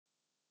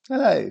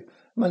Hello,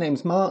 my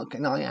name's Mark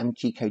and I am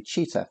G-Code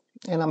Tutor,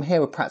 and I'm here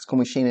with Practical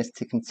Machinist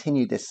to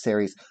continue this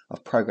series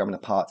of programming a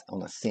part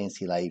on a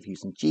CNC lathe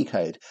using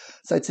G-Code.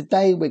 So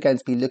today we're going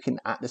to be looking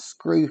at the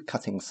screw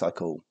cutting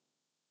cycle.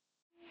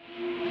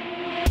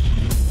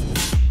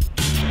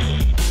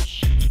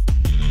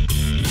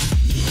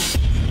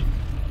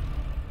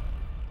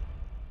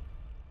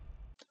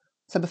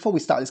 So before we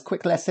start this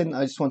quick lesson,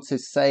 I just want to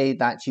say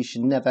that you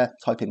should never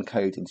type in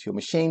code into your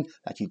machine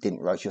that you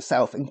didn't write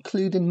yourself,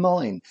 including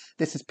mine.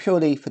 This is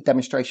purely for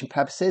demonstration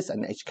purposes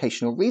and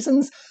educational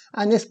reasons,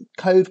 and this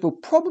code will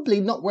probably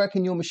not work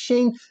in your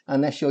machine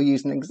unless you're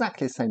using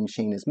exactly the same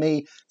machine as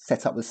me,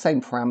 set up with the same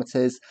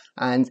parameters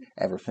and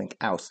everything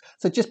else.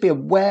 So just be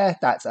aware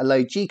that a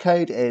low G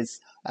code is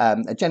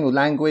a general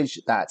language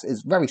that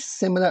is very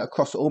similar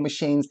across all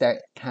machines.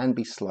 There can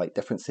be slight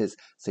differences,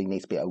 so you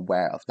need to be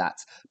aware of that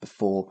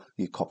before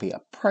you copy a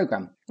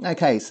program.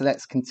 Okay, so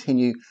let's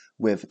continue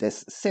with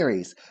this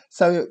series.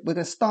 So we're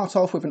going to start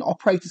off with an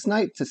operator's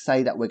note to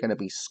say that we're going to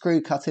be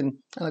screw cutting,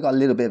 and I've got a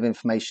little bit of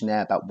information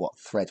there about what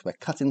thread we're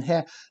cutting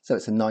here. So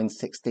it's a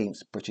 9/16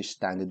 British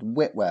Standard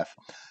Whitworth.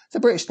 So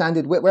British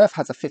Standard Whitworth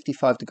has a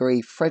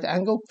 55-degree thread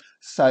angle,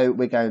 so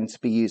we're going to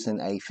be using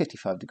a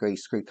 55-degree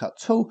screw cut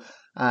tool,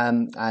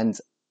 and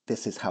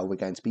this is how we're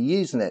going to be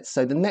using it.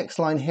 So the next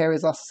line here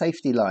is our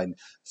safety line.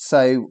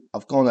 So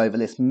I've gone over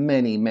this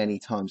many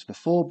times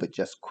before, but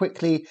just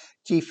quickly,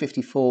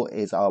 G54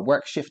 is our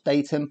work shift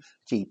datum,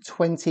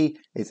 G20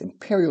 is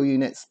imperial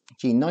units,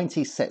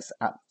 G90 sets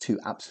up to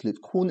absolute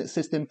coordinate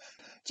system,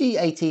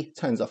 G80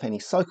 turns off any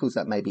cycles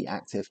that may be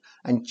active,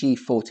 and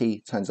G40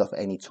 turns off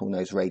any tool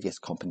nose radius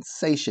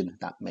compensation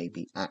that may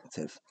be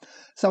active.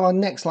 So our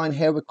next line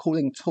here, we're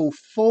calling tool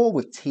 4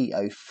 with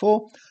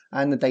T04,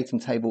 and the datum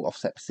table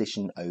offset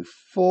position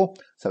 04,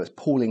 so it's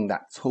pulling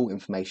that tool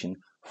information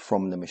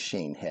from the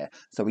machine here.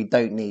 So we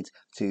don't need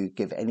to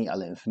give any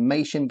other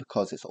information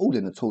because it's all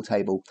in the tool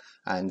table,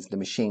 and the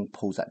machine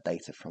pulls that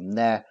data from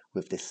there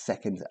with this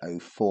second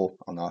 04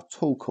 on our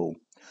tool call.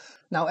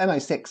 Now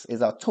MO6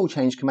 is our tool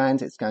change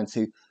command. It's going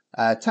to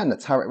turn the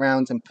turret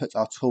around and put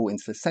our tool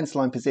into the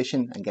centerline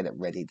position and get it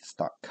ready to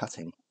start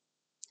cutting.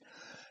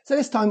 So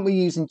this time we're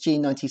using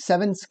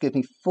G97 to give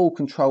me full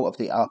control of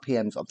the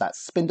RPMs of that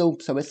spindle.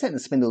 So we're setting the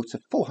spindle to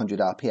 400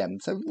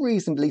 RPM, so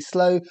reasonably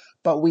slow,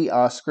 but we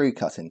are screw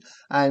cutting.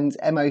 And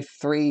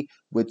MO3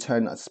 would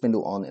turn a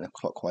spindle on in a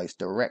clockwise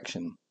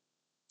direction.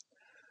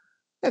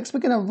 Next, we're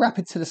going to wrap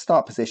it to the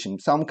start position.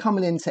 So I'm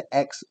coming into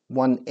X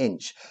 1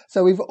 inch.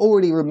 So we've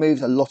already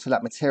removed a lot of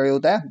that material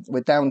there.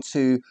 We're down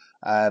to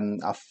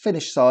our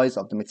finished size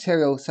of the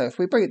material. So if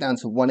we bring it down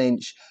to 1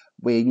 inch,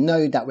 we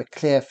know that we're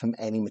clear from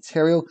any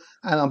material,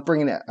 and I'm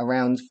bringing it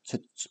around to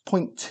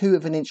 0.2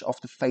 of an inch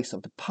off the face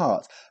of the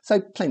part. So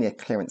plenty of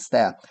clearance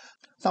there.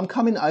 So I'm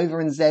coming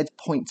over in Z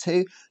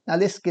 0.2. Now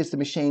this gives the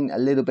machine a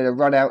little bit of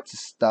run out to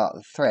start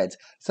the thread.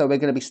 So we're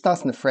going to be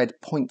starting the thread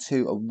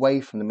 0.2 away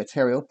from the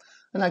material,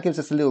 and that gives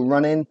us a little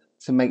run in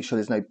to make sure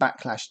there's no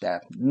backlash there.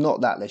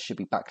 Not that there should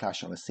be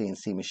backlash on a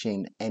CNC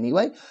machine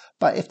anyway,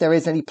 but if there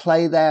is any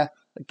play there,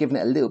 giving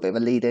it a little bit of a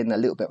lead in, a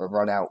little bit of a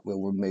run out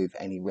will remove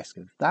any risk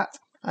of that.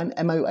 And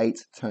MO8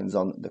 turns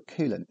on the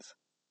coolant.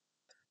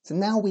 So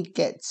now we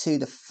get to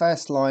the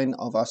first line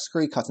of our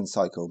screw cutting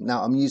cycle.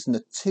 Now I'm using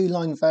the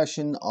 2-line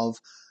version of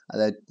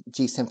the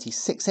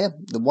G76 here.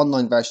 The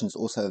 1-line version is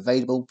also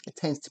available. It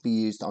tends to be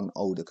used on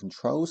older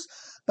controls,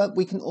 but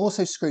we can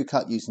also screw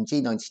cut using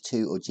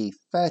G92 or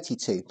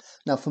G32.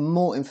 Now for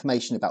more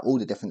information about all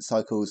the different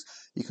cycles,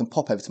 you can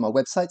pop over to my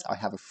website. I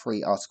have a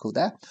free article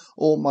there,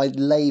 or my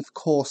lathe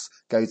course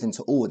goes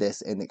into all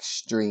this in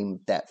extreme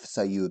depth,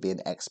 so you will be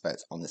an expert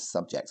on this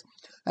subject.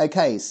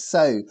 Okay,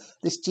 so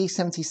this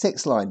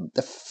G76 line,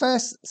 the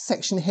first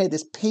section here,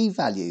 this P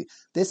value,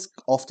 this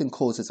often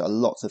causes a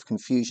lot of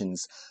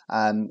confusions.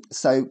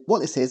 So what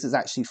this is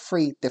actually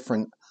 3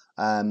 different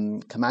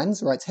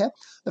commands right here.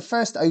 The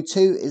first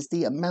O2 is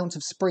the amount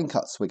of spring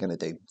cuts we're going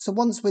to do. So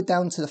once we're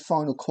down to the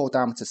final core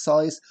diameter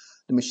size,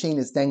 the machine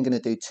is then going to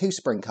do 2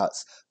 spring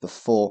cuts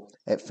before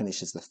it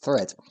finishes the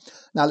thread.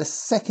 Now the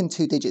second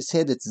 2 digits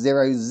here, the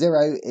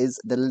 00, is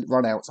the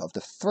run out of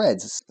the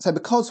threads. So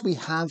because we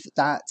have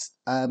that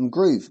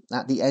groove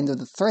at the end of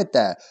the thread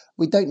there,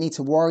 we don't need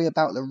to worry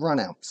about the run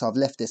out. So I've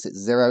left this at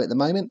 0 at the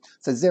moment.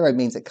 So 0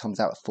 means it comes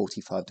out at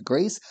 45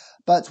 degrees,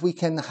 but we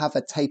can have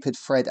a tapered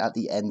thread at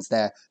the ends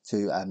there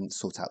to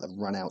sort out the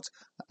run out.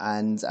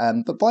 And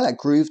but by that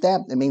groove there,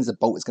 it means the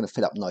bolt is going to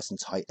fit up nice and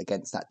tight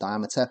against that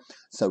diameter,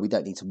 so we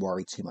don't need to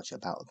worry too much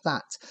about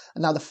that.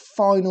 And now the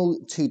final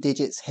 2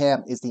 digits here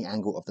is the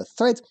angle of the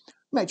thread.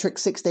 Metric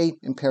 60,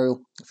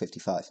 imperial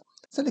 55.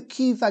 So the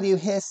Q value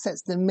here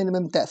sets the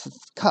minimum depth of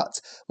cut.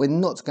 We're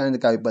not going to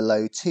go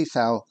below 2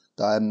 thou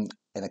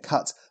in a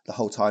cut the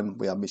whole time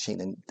we are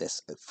machining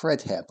this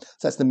thread here.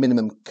 So that's the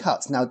minimum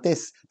cut. Now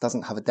this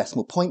doesn't have a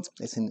decimal point,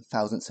 it's in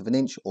thousandths of an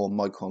inch or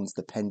microns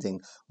depending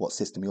what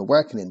system you're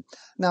working in.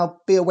 Now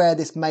be aware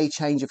this may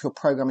change if you're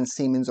programming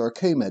Siemens or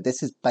Akuma.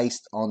 This is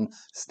based on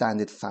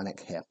standard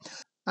FANUC here.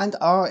 And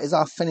R is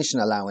our finishing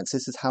allowance.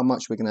 This is how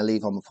much we're going to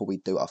leave on before we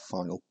do our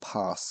final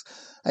pass.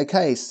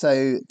 Okay,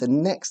 so the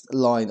next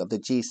line of the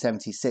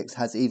G76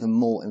 has even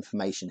more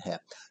information here.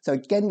 So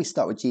again, we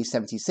start with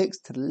G76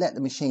 to let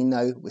the machine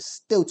know we're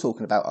still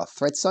talking about our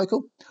thread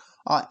cycle.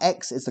 Our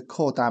X is the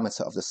core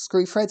diameter of the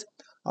screw thread.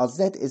 Our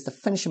Z is the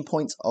finishing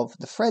point of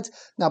the thread.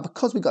 Now,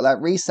 because we've got that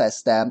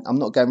recess there, I'm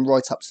not going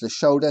right up to the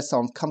shoulder, so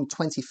I'm come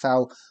 20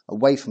 thou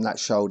away from that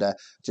shoulder,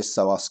 just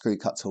so our screw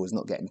cut tool is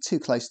not getting too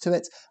close to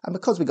it. And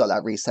because we've got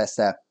that recess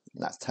there,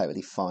 that's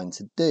totally fine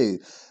to do.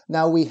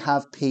 Now we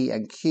have P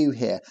and Q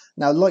here.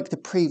 Now, like the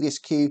previous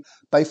Q,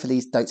 both of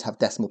these don't have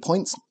decimal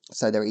points,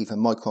 so they're either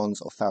microns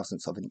or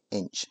thousandths of an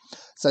inch.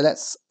 So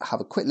let's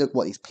have a quick look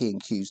what these P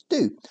and Qs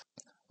do.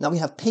 Now we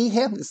have P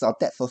here, this is our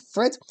depth of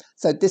thread.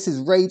 So this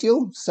is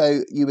radial, so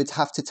you would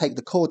have to take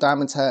the core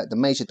diameter, the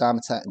major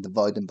diameter, and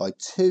divide them by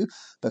 2,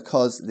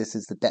 because this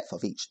is the depth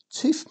of each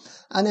tooth.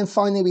 And then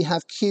finally we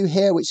have Q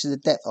here, which is the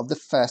depth of the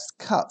first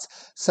cut.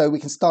 So we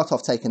can start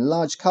off taking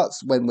large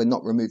cuts when we're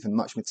not removing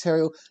much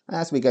material. And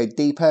as we go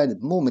deeper and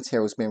more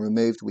material is being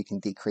removed, we can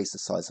decrease the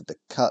size of the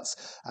cuts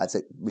as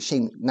the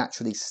machine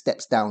naturally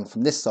steps down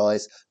from this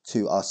size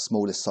to our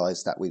smallest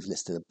size that we've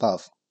listed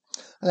above.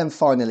 And then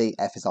finally,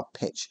 F is our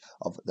pitch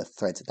of the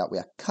thread that we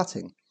are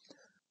cutting.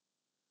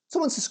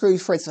 So once the screw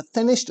threads are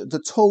finished, the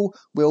tool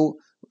will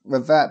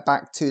revert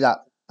back to that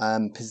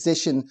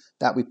position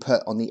that we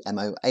put on the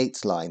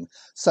MO8 line.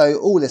 So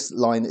all this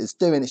line is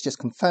doing is just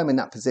confirming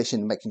that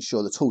position, making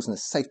sure the tool's in a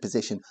safe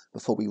position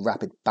before we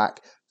wrap it back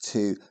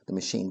to the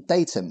machine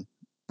datum,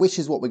 which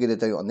is what we're going to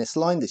do on this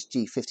line, this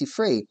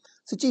G53.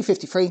 So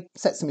G53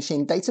 sets the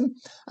machine datum,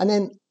 and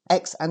then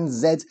X and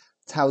Z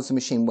tells the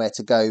machine where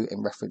to go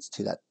in reference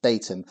to that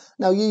datum.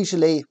 Now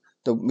usually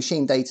the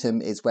machine datum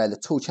is where the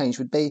tool change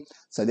would be,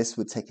 so this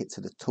would take it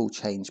to the tool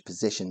change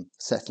position,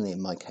 certainly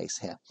in my case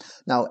here.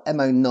 Now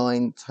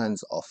MO9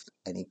 turns off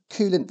any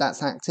coolant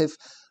that's active,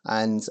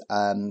 and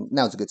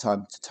now's a good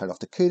time to turn off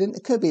the coolant.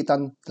 It could be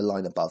done the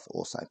line above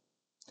also.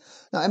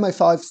 Now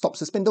MO5 stops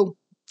the spindle,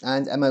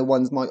 and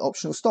MO1 is my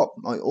optional stop.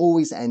 I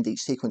always end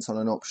each sequence on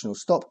an optional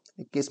stop.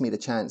 It gives me the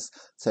chance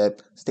to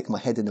stick my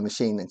head in the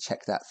machine and check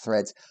that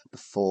thread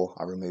before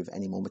I remove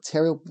any more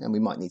material. And we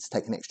might need to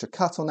take an extra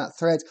cut on that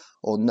thread,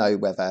 or know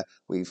whether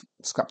we've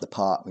scrapped the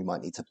part, we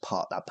might need to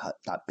part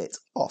that bit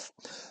off.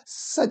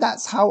 So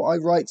that's how I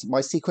write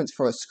my sequence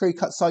for a screw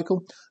cut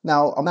cycle.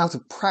 Now I'm out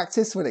of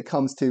practice when it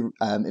comes to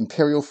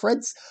Imperial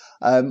threads.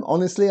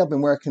 Honestly, I've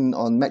been working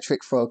on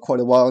metric for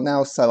quite a while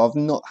now, so I've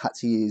not had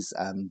to use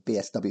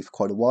BSW for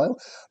quite a while,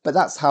 but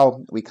that's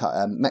how we cut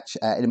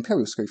an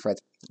Imperial screw thread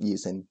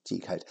using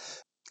G-code.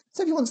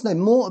 So if you want to know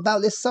more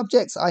about this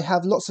subject, I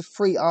have lots of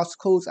free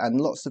articles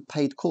and lots of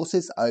paid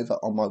courses over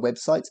on my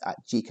website at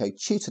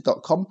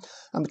gcodetutor.com,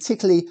 and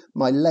particularly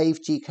my Lathe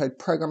G-code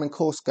programming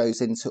course goes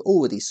into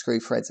all of these screw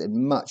threads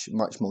in much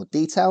more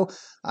detail,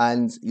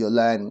 and you'll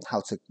learn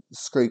how to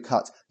screw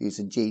cut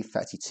using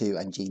G32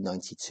 and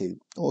G92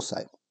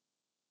 also.